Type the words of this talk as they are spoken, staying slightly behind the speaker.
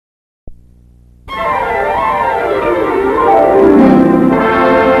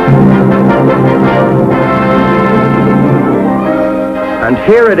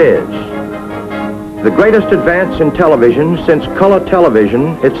Here it is, the greatest advance in television since color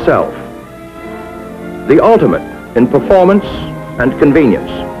television itself. The ultimate in performance and convenience.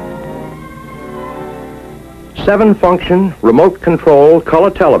 7-function remote control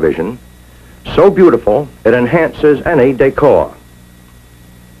color television, so beautiful it enhances any decor.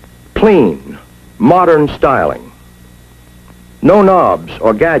 Clean, modern styling. No knobs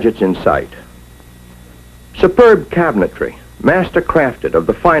or gadgets in sight. Superb cabinetry, master crafted of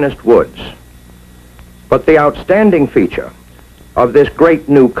the finest woods. But the outstanding feature of this great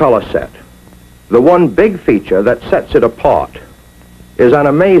new color set, the one big feature that sets it apart, is an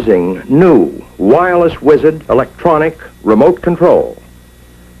amazing new wireless wizard electronic remote control.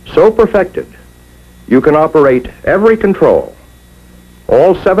 So perfected, you can operate every control,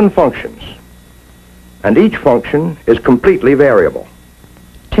 all 7 functions, and each function is completely variable.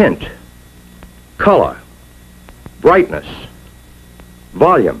 Tint, color, brightness,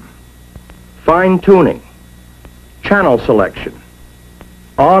 volume, fine tuning, channel selection,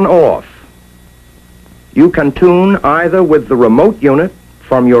 on-off. You can tune either with the remote unit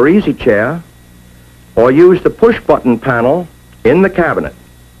from your easy chair or use the push-button panel in the cabinet.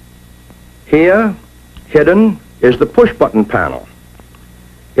 Here, hidden, is the push-button panel.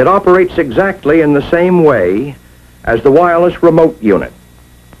 It operates exactly in the same way as the wireless remote unit.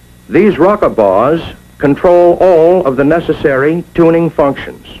 These rocker bars control all of the necessary tuning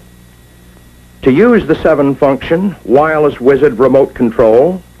functions. To use the 7-function wireless wizard remote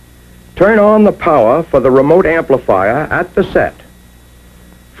control, turn on the power for the remote amplifier at the set.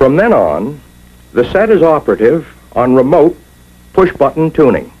 From then on, the set is operative on remote push-button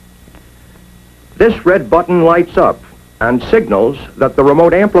tuning. This red button lights up and signals that the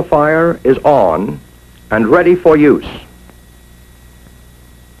remote amplifier is on and ready for use.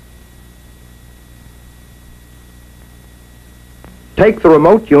 Take the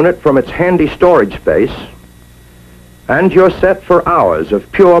remote unit from its handy storage space, and you're set for hours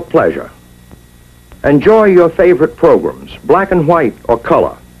of pure pleasure. Enjoy your favorite programs, black and white or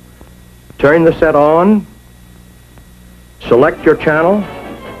color. Turn the set on, select your channel,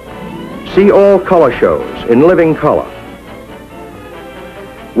 see all color shows in living color.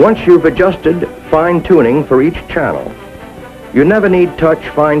 Once you've adjusted fine-tuning for each channel, you never need touch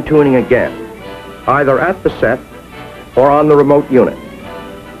fine-tuning again, either at the set or on the remote unit.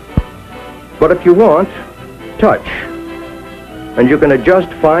 But if you want, touch, and you can adjust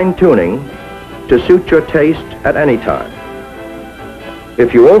fine-tuning to suit your taste at any time.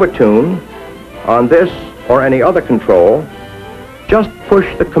 If you overtune on this or any other control, just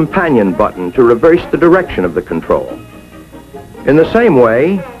push the companion button to reverse the direction of the control. In the same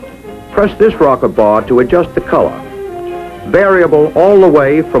way, press this rocker bar to adjust the color, variable all the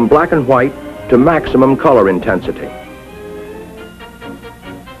way from black and white to maximum color intensity.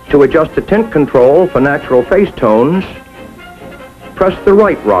 To adjust the tint control for natural face tones, press the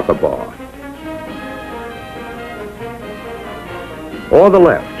right rocker bar, or the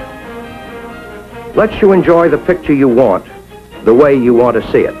left. Lets you enjoy the picture you want, the way you want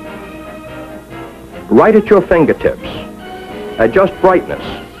to see it. Right at your fingertips, adjust brightness,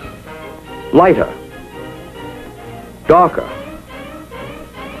 lighter, darker.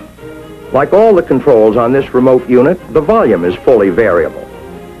 Like all the controls on this remote unit, the volume is fully variable.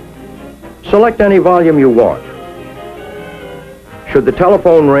 Select any volume you want. Should the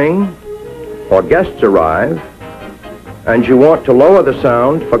telephone ring or guests arrive and you want to lower the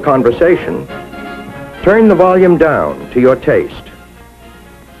sound for conversation, turn the volume down to your taste.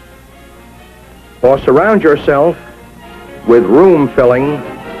 Or surround yourself with room-filling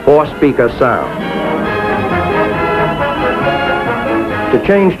 4-speaker sound. To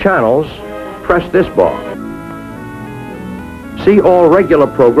change channels, press this bar. See all regular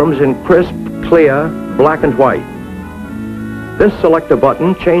programs in crisp, clear, black and white. This selector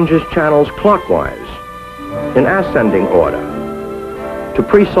button changes channels clockwise, in ascending order, to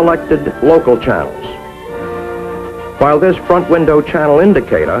pre-selected local channels. While this front window channel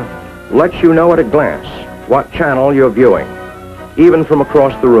indicator lets you know at a glance what channel you're viewing, even from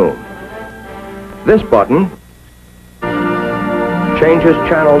across the room. This button changes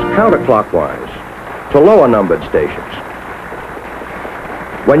channels counterclockwise to lower numbered stations.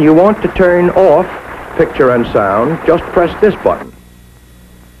 When you want to turn off picture and sound, just press this button.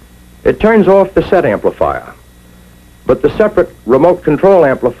 It turns off the set amplifier, but the separate remote control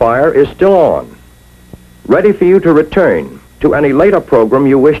amplifier is still on, ready for you to return to any later program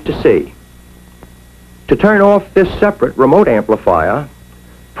you wish to see. To turn off this separate remote amplifier,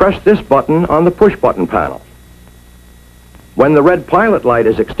 press this button on the push-button panel. When the red pilot light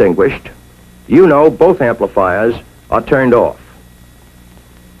is extinguished, you know both amplifiers are turned off.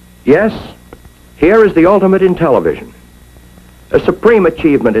 Yes, here is the ultimate in television, a supreme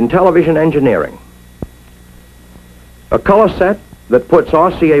achievement in television engineering. A color set that puts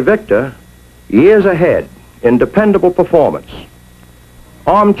RCA Victor years ahead in dependable performance,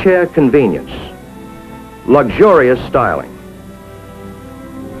 armchair convenience, luxurious styling.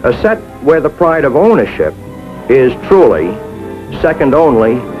 A set where the pride of ownership is truly second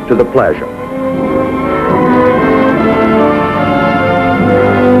only to the pleasure.